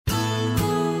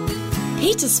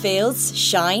Petersfield's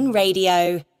Shine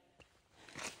Radio.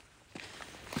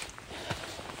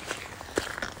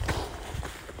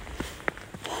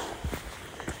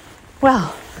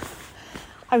 Well,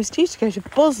 I was due to go to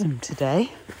Bosham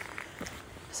today,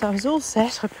 so I was all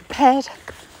set. I prepared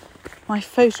my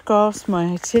photographs,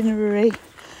 my itinerary.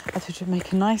 I thought it would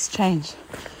make a nice change,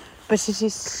 but it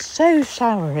is so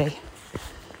showery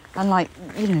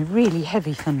and really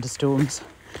heavy thunderstorms.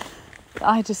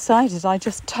 I decided I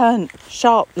just turned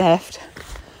sharp left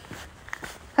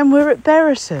and we're at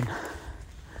Brereton.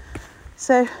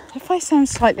 So if I sound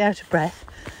slightly out of breath,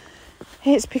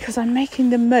 it's because I'm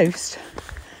making the most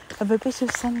of a bit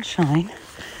of sunshine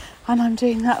and I'm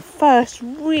doing that first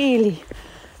really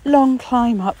long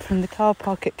climb up from the car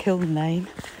park at Kiln Lane.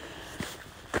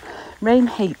 Rain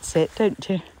hates it, don't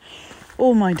you?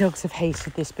 All my dogs have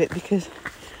hated this bit because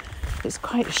it's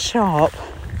quite sharp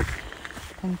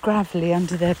and gravelly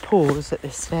under their paws at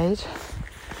this stage.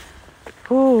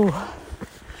 Oh,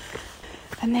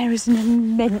 and there is an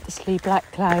immensely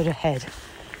black cloud ahead.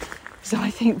 So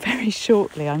I think very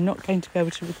shortly I'm not going to be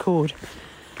able to record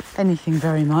anything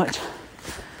very much.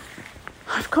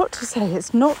 I've got to say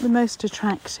it's not the most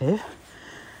attractive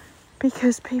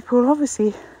because people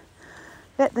obviously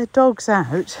let their dogs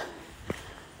out.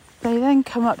 They then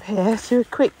come up here, do a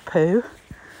quick poo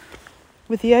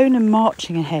with the owner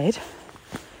marching ahead.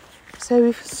 So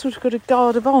we've sort of got a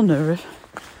guard of honour of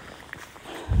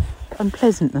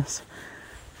unpleasantness.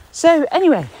 So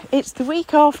anyway, it's the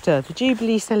week after the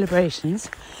Jubilee celebrations.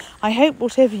 I hope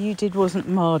whatever you did wasn't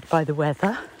marred by the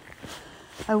weather.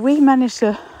 We managed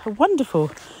a wonderful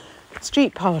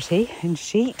street party in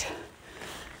Sheet.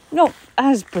 Not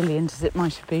as brilliant as it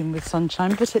might have been with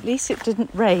sunshine, but at least it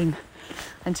didn't rain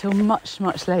until much,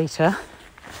 much later.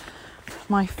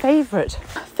 My favourite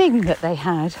thing that they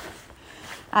had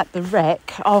at the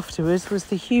Rec afterwards was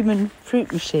the human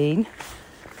fruit machine,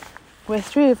 where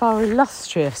 3 of our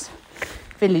illustrious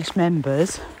village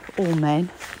members, all men,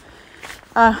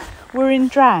 were in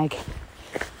drag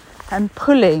and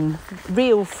pulling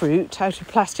real fruit out of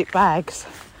plastic bags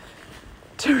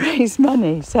to raise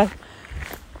money. So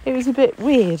it was a bit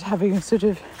weird having a sort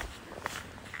of,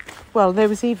 well, there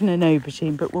was even an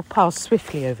aubergine, but we'll pass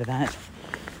swiftly over that.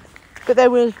 But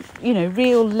there were,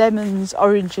 real lemons,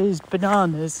 oranges,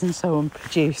 bananas and so on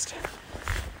produced.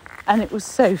 And it was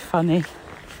so funny.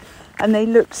 And they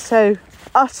looked so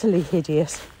utterly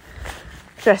hideous,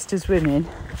 dressed as women.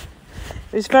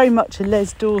 It was very much a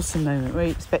Les Dawson moment where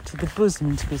you expected the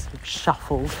bosom to be sort of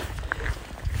shuffled.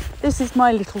 This is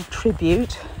my little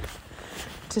tribute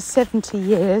to 70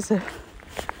 years of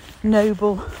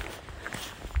noble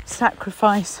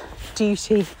sacrifice,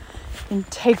 duty,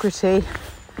 integrity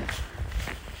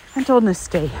and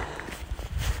honesty.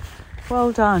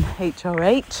 Well done,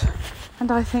 HRH. And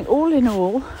I think all in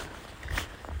all,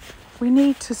 we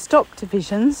need to stop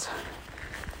divisions.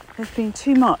 There's been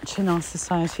too much in our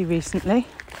society recently.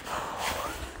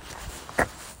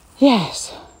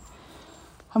 Yes.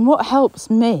 And what helps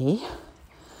me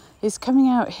is coming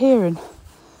out here and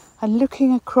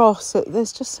looking across at,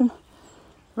 there's just some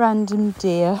random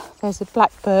deer. There's a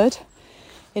blackbird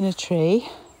in a tree.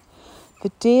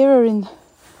 The deer are in,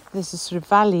 there's a sort of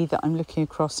valley that I'm looking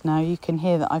across now. You can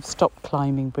hear that I've stopped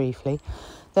climbing briefly.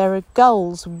 There are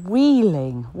gulls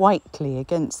wheeling whitely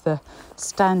against the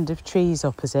stand of trees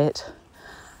opposite.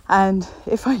 And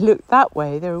if I look that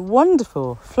way, there are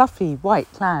wonderful, fluffy white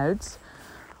clouds,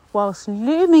 whilst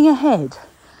looming ahead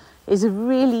is a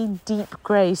really deep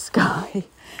grey sky,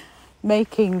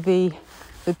 making the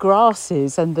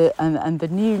grasses and the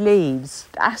new leaves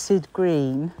acid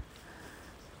green.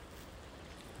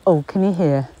 Oh, can you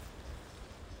hear?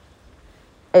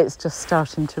 It's just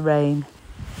starting to rain.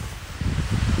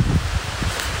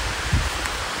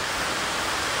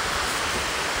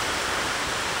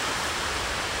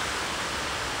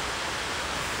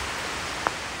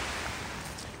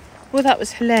 Well, that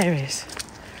was hilarious.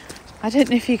 I don't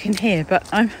know if you can hear, but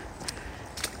I'm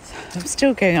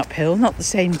still going uphill, not the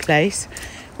same place.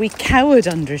 We cowered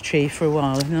under a tree for a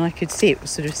while and then I could see it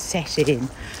was sort of set in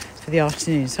for the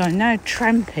afternoon. So I'm now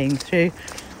tramping through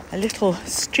a little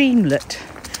streamlet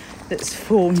that's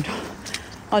formed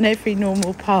on every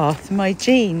normal path. My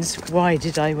jeans, why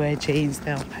did I wear jeans?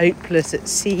 They're hopeless at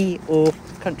sea or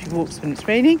country walks when it's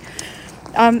raining.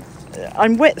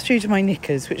 I'm wet through to my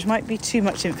knickers, which might be too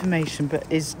much information, but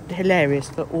is hilarious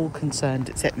for all concerned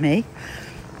except me.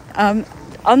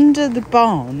 Under the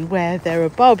barn, where there are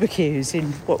barbecues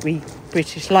in what we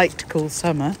British like to call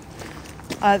summer,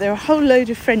 there are a whole load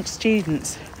of French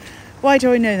students. Why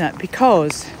do I know that?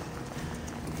 Because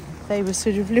they were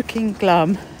sort of looking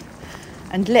glum,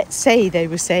 and let's say they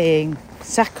were saying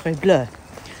sacre bleu,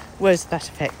 words to that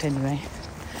effect anyway.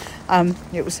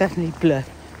 It was certainly bleu.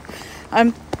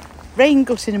 Rain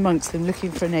got in amongst them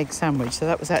looking for an egg sandwich, so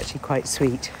that was actually quite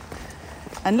sweet.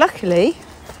 And luckily,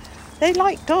 they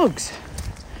like dogs.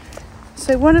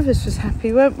 So one of us was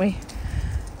happy, weren't we?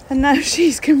 And now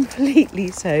she's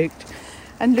completely soaked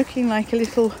and looking like a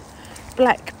little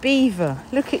black beaver.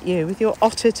 Look at you with your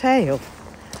otter tail.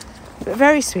 But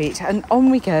very sweet. And on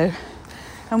we go.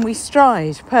 And we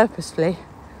stride purposefully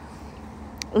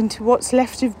into what's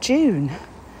left of June.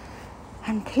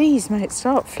 And please may it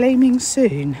start flaming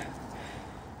soon.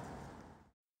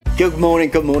 Good morning,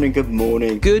 good morning, good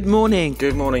morning. Good morning.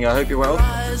 Good morning, I hope you're well.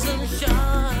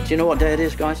 Do you know what day it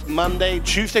is, guys? Monday,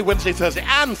 Tuesday, Wednesday, Thursday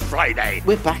and Friday.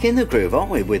 We're back in the groove,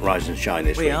 aren't we, with Rise and Shine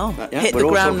this week? We are. Yeah, Hit we're the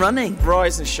all ground sorted. running.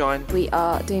 Rise and shine. We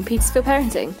are doing Petersfield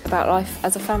Parenting, about life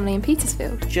as a family in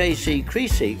Petersfield. JC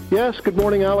Creasy. Yes, good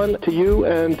morning, Alan, to you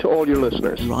and to all your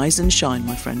listeners. Rise and shine,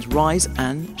 my friends. Rise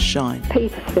and shine.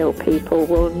 Petersfield people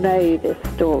will know this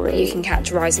story. You can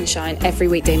catch Rise and Shine every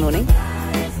weekday morning.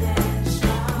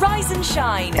 Rise and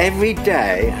shine. Every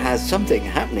day has something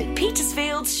happening.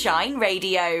 Petersfield's Shine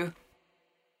Radio.